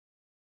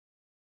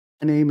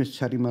My name is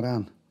Terry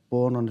Moran,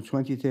 born on the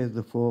 23rd of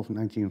the 4th,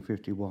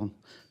 1951,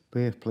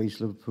 birthplace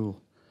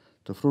Liverpool,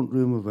 the front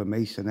room of a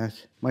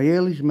masonette. My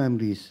earliest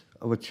memories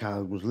of a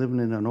child was living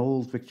in an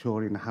old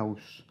Victorian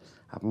house,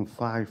 having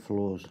 5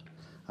 floors.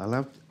 I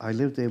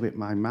lived there with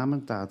my mum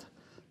and dad,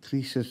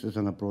 3 sisters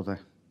and a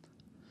brother.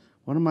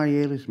 One of my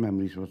earliest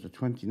memories was the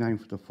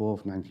 29th of the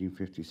 4th,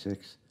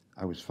 1956.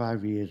 I was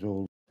 5 years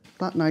old.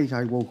 That night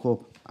I woke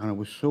up and I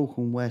was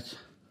soaking wet.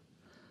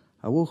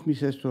 I woke my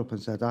sister up and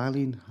said,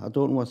 "Eileen, I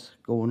don't know what's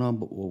going on,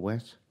 but we're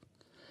wet."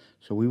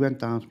 So we went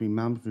down to my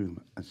mum's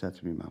room and said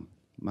to my mum,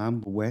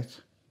 "Mum, we're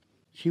wet."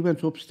 She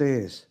went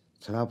upstairs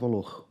to have a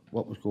look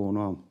what was going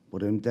on.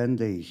 But in them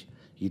days,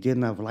 you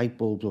didn't have light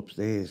bulbs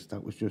upstairs.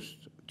 That was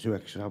just too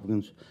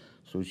extravagant.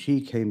 So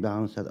she came down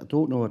and said, "I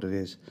don't know what it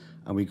is."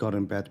 And we got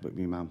in bed with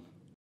my mum.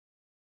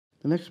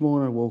 The next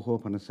morning I woke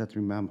up and I said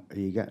to my mum, "Are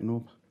you getting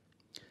up?"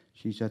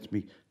 She said to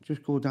me,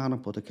 "Just go down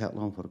and put the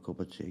kettle on for a cup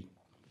of tea."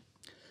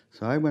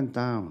 So I went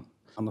down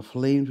and the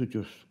flames were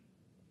just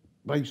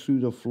right through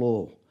the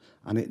floor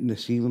and hitting the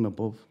ceiling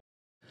above.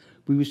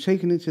 We was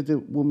taken into the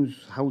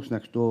woman's house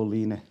next door,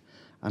 Lena,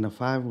 and the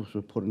 5 of us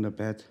were put in a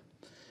bed,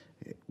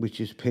 which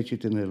is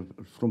pictured in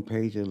the front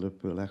page of the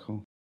Liverpool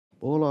Echo.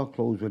 All our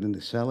clothes were in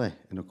the cellar,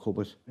 in a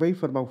cupboard. Away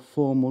for about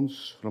 4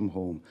 months from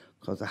home,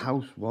 because the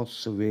house was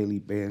severely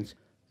burnt.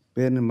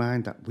 Bearing in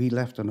mind that we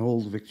left an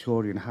old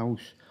Victorian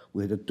house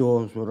where the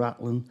doors were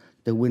rattling,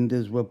 the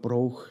windows were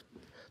broke,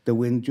 the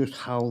wind just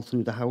howled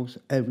through the house,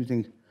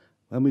 everything.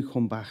 When we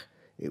come back,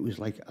 it was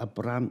like a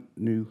brand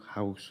new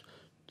house.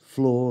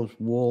 Floors,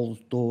 walls,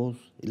 doors,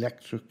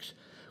 electrics.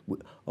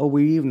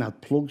 We even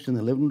had plugs in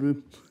the living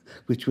room,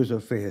 which was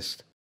a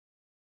first.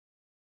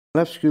 I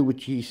left school with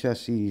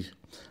GCSEs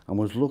and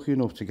was lucky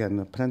enough to get an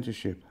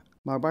apprenticeship.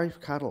 My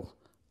wife, Carol,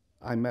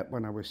 I met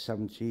when I was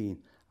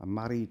 17 and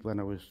married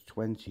when I was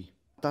 20.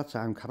 At that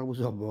time, Carol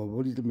was on more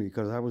money than me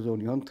because I was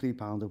only on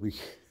 £3 a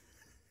week.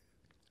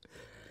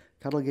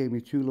 Carol gave me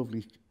two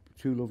lovely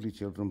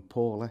children,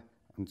 Paula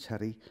and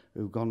Terry,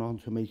 who've gone on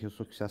to make a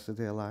success of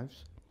their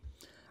lives.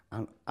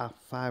 And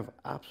 5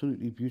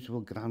 absolutely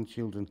beautiful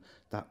grandchildren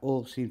that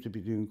all seem to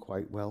be doing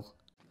quite well.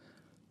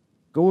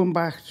 Going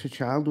back to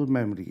childhood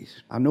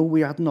memories, I know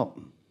we had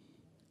nothing.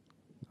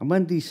 And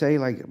when they say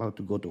like about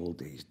the good old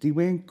days, they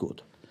weren't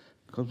good.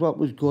 Because what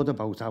was good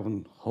about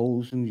having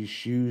holes in your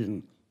shoes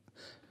and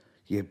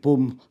your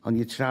bum and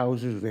your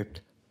trousers ripped?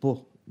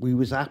 But we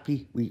was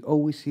happy. We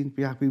always seemed to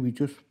be happy. We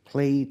just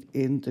played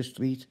in the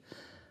street.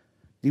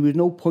 There was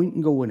no point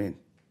in going in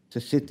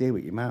to sit there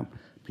with your mum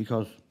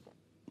because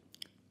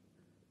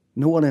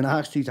no one in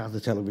our street had a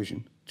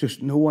television.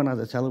 Just no one had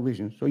a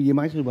television. So you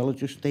might as well have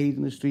just stayed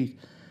in the street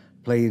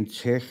playing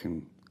tick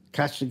and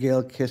catch the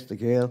girl, kiss the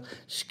girl,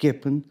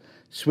 skipping,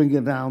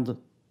 swinging around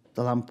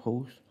the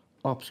lamppost,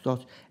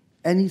 hopscotch,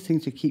 anything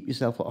to keep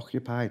yourself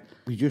occupied.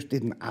 We just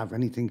didn't have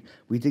anything.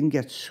 We didn't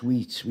get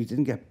sweets, we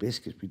didn't get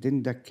biscuits, we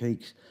didn't get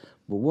cakes.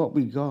 But what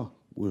we got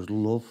was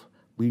love.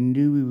 We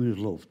knew we was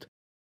loved.